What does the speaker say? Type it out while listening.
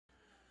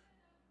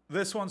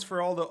This one's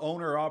for all the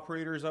owner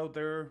operators out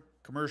there,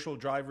 commercial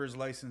drivers,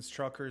 licensed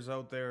truckers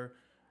out there.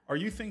 Are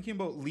you thinking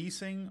about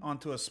leasing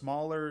onto a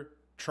smaller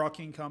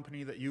trucking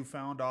company that you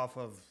found off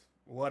of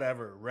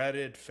whatever,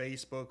 Reddit,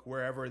 Facebook,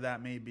 wherever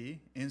that may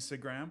be,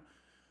 Instagram?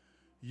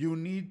 You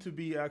need to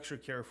be extra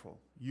careful.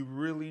 You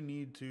really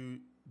need to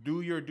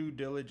do your due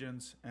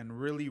diligence and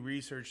really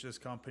research this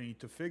company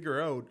to figure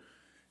out,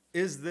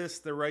 is this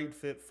the right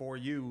fit for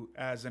you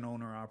as an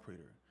owner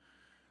operator?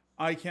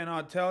 I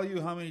cannot tell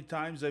you how many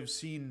times I've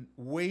seen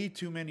way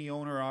too many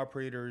owner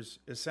operators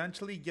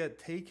essentially get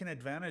taken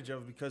advantage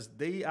of because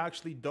they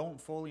actually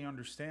don't fully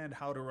understand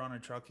how to run a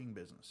trucking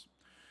business.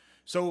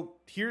 So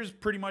here's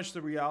pretty much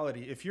the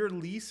reality. If you're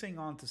leasing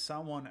onto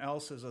someone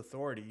else's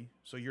authority,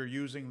 so you're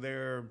using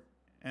their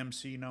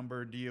MC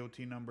number, DOT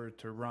number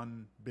to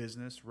run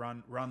business,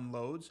 run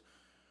loads,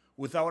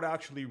 without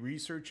actually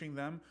researching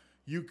them,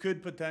 you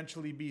could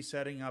potentially be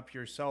setting up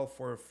yourself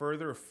for a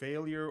further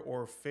failure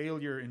or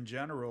failure in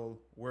general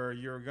where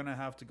you're going to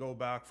have to go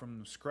back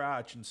from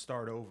scratch and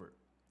start over.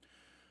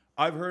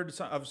 I've heard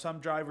of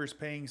some drivers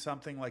paying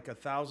something like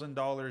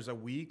 $1,000 a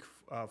week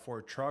for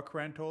a truck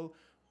rental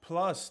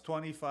plus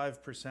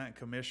 25%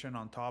 commission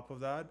on top of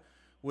that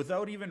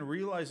without even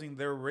realizing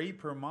their rate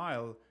per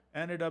mile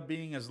ended up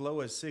being as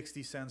low as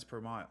 60 cents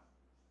per mile.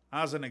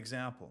 As an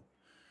example,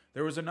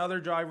 there was another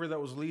driver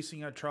that was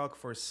leasing a truck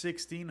for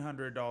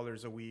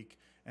 $1,600 a week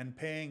and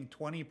paying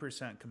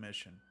 20%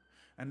 commission.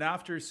 And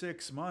after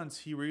 6 months,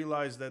 he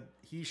realized that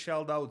he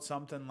shelled out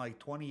something like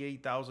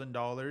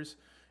 $28,000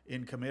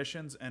 in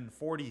commissions and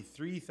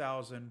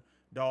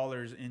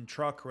 $43,000 in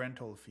truck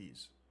rental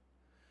fees.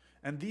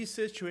 And these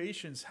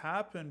situations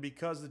happen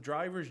because the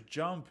drivers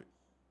jump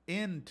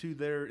into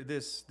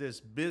this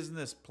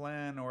business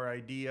plan or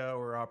idea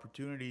or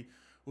opportunity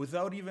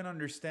without even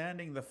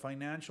understanding the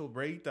financial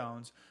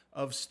breakdowns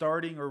of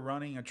starting or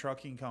running a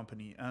trucking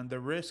company. And the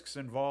risks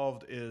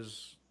involved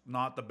is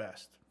not the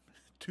best.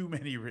 Too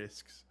many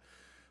risks.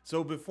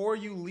 So before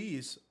you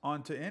lease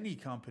onto any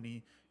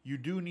company, you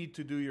do need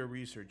to do your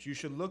research. You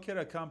should look at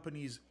a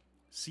company's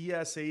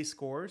CSA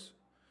scores,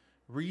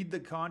 read the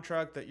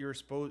contract that you're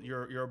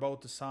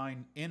about to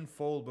sign in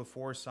full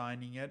before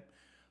signing it.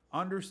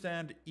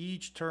 Understand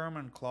each term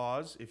and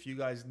clause. If you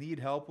guys need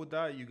help with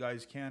that, you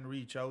guys can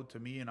reach out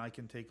to me and I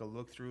can take a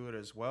look through it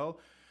as well,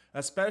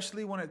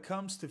 especially when it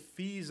comes to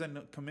fees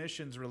and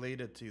commissions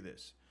related to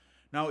this.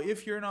 Now,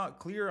 if you're not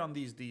clear on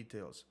these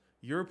details,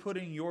 you're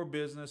putting your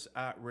business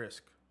at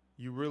risk.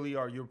 You really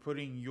are. You're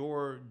putting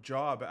your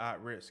job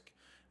at risk.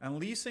 And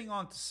leasing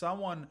onto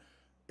someone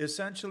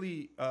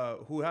essentially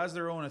who has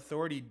their own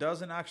authority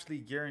doesn't actually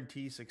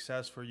guarantee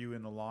success for you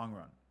in the long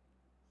run.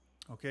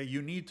 Okay,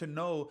 you need to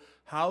know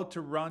how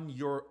to run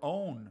your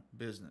own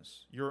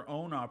business, your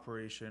own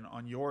operation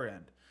on your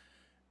end.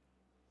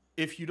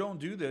 If you don't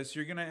do this,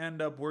 you're going to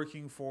end up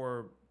working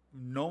for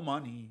no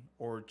money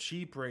or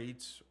cheap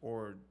rates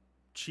or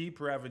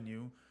cheap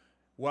revenue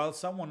while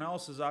someone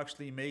else is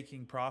actually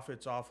making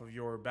profits off of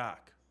your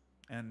back.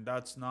 And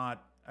that's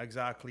not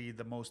exactly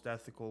the most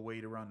ethical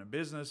way to run a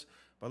business.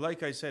 But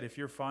like I said, if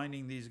you're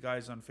finding these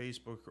guys on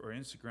Facebook or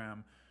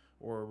Instagram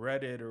or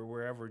Reddit or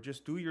wherever,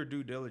 just do your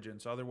due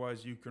diligence.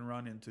 Otherwise, you can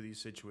run into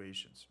these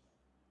situations.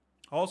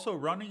 Also,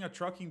 running a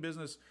trucking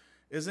business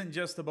isn't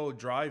just about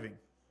driving.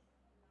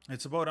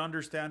 It's about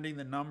understanding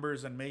the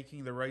numbers and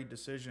making the right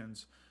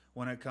decisions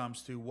when it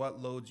comes to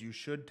what loads you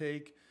should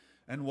take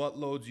and what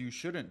loads you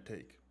shouldn't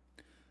take.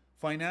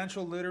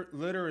 Financial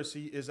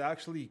literacy is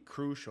actually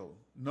crucial.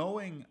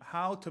 Knowing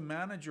how to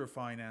manage your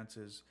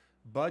finances,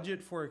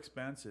 budget for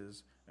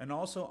expenses, and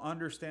also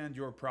understand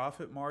your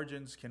profit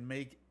margins can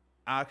make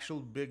actual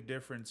big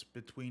difference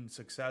between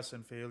success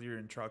and failure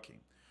in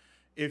trucking.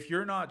 If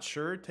you're not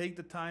sure, take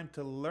the time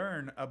to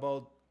learn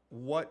about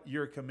what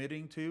you're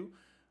committing to.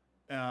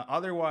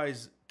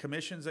 Otherwise,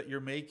 commissions that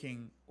you're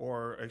making,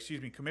 or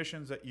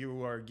commissions that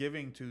you are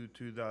giving to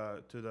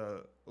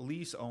the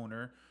lease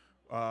owner,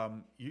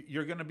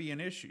 you're going to be an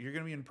issue. You're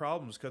going to be in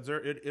problems because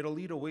it'll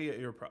eat away at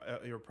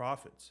your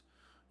profits.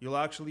 You'll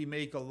actually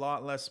make a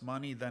lot less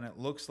money than it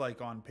looks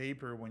like on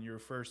paper when you're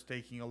first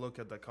taking a look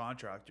at the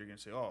contract. You're going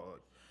to say, "Oh,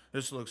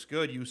 this looks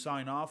good." You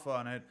sign off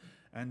on it,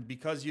 and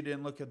because you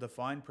didn't look at the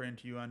fine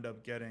print, you end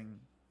up getting,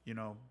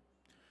 a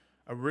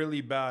really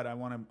bad. I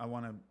want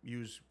to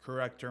use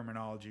correct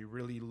terminology.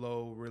 Really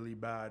low, really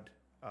bad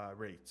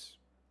rates,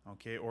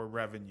 okay, or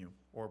revenue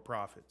or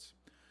profits.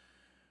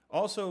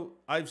 Also,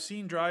 I've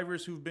seen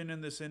drivers who've been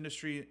in this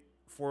industry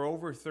for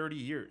over 30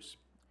 years.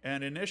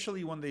 And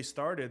initially when they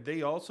started,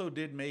 they also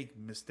did make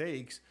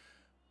mistakes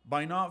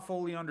by not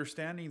fully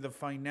understanding the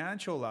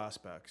financial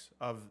aspects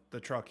of the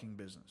trucking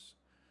business.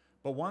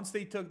 But once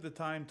they took the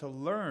time to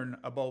learn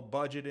about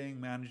budgeting,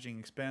 managing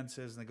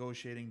expenses,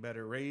 negotiating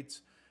better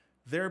rates,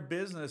 their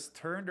business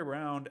turned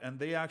around and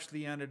they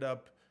actually ended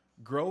up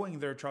growing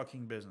their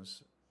trucking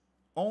business.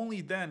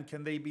 Only then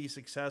can they be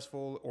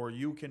successful, or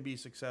you can be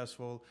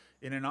successful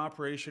in an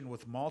operation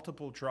with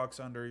multiple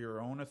trucks under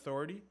your own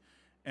authority.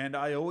 And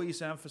I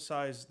always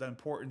emphasize the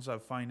importance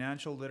of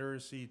financial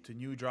literacy to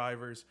new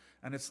drivers.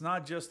 And it's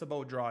not just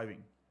about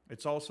driving.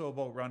 It's also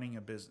about running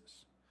a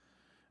business.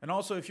 And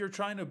also, if you're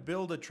trying to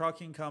build a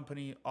trucking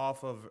company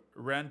off of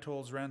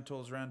rentals,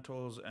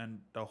 and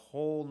the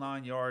whole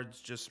 9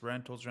 yards, just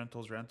rentals,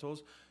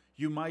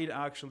 you might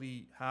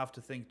actually have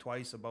to think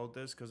twice about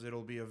this, because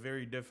it'll be a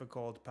very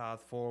difficult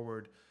path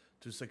forward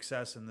to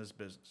success in this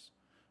business.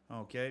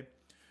 Okay?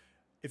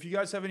 If you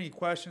guys have any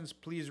questions,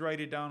 please write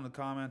it down in the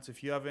comments.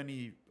 If you have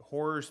any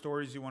horror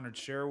stories you want to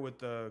share with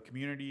the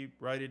community,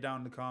 write it down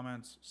in the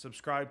comments.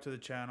 Subscribe to the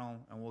channel,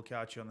 and we'll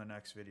catch you on the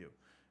next video.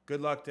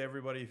 Good luck to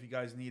everybody. If you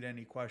guys need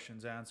any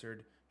questions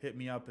answered, hit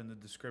me up in the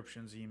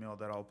descriptions email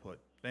that I'll put.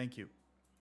 Thank you.